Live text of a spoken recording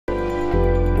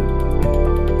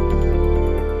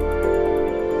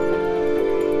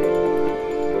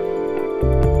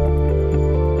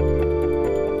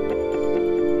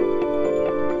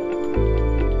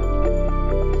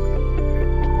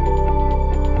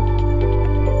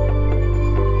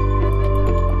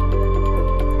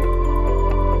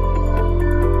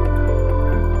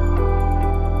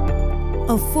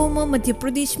Former Madhya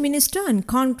Pradesh minister and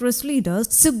Congress leader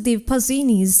Sukhdeo Panse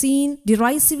is seen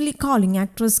derisively calling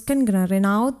actress Kangana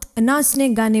a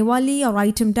naachne-gaane wali or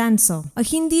item dancer, a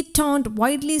Hindi taunt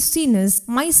widely seen as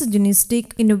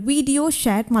misogynistic in a video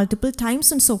shared multiple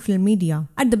times on social media.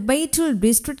 At the Baitul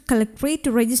district collectorate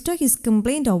to register his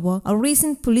complaint over a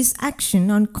recent police action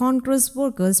on Congress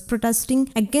workers protesting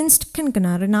against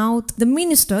Kangana, the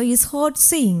minister is heard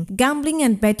saying gambling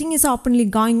and betting is openly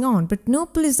going on, but no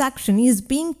police action is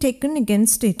being taken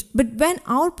against it. But when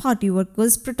our party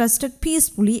workers protested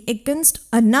peacefully against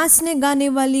a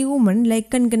naachne-gaane wali woman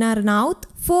like Kangana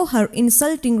for her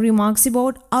insulting remarks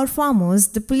about our farmers,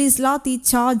 the police lathi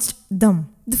charged them.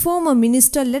 The former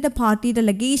minister led a party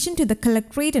delegation to the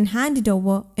collectorate and handed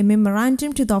over a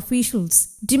memorandum to the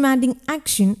officials, demanding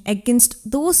action against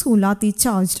those who lathi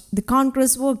charged the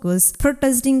Congress workers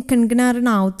protesting Kangana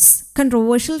Ranaut's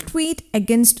controversial tweet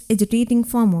against agitating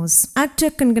farmers.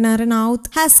 Actor Kangana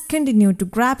Ranaut has continued to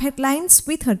grab headlines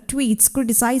with her tweets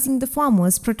criticizing the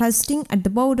farmers protesting at the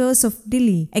borders of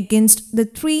Delhi against the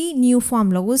 3 new farm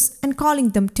laws and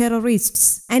calling them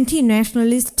terrorists,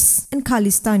 anti-nationalists and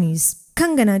Khalistanis.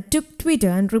 Kangana took Twitter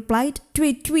and replied to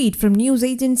a tweet from news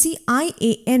agency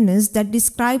IANS that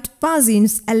described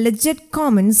Panse's alleged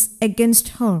comments against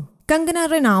her. Kangana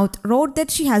Ranaut wrote that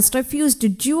she has refused to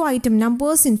do item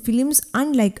numbers in films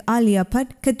unlike Alia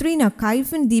Bhatt, Katrina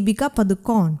Kaif and Deepika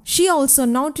Padukone. She also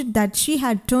noted that she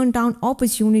had turned down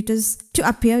opportunities to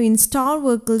appear in Star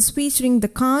Circles featuring the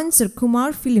Khans or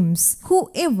Kumar films.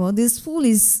 Whoever this fool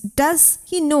is, does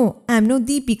he know I'm no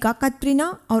Deepika,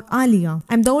 Katrina or Alia?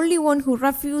 I'm the only one who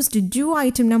refused to do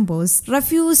item numbers,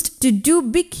 refused to do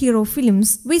big hero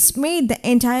films, which made the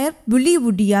entire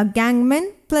Bollywoodiya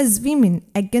gangmen plus women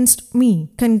against me,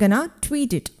 Kangana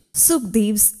tweeted.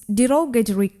 Sukhdeo's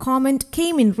derogatory comment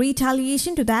came in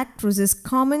retaliation to the actress's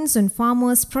comments on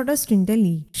farmers' protest in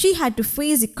Delhi. She had to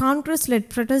face a Congress-led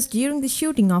protest during the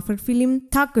shooting of her film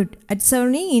Thakud at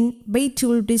Sarni in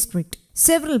Baitul district.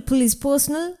 Several police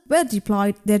personnel were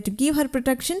deployed there to give her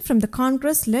protection from the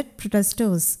Congress-led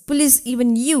protesters. Police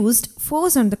even used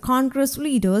force on the Congress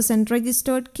leaders and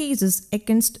registered cases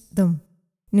against them.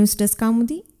 News Desk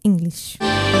Kaumudy, English.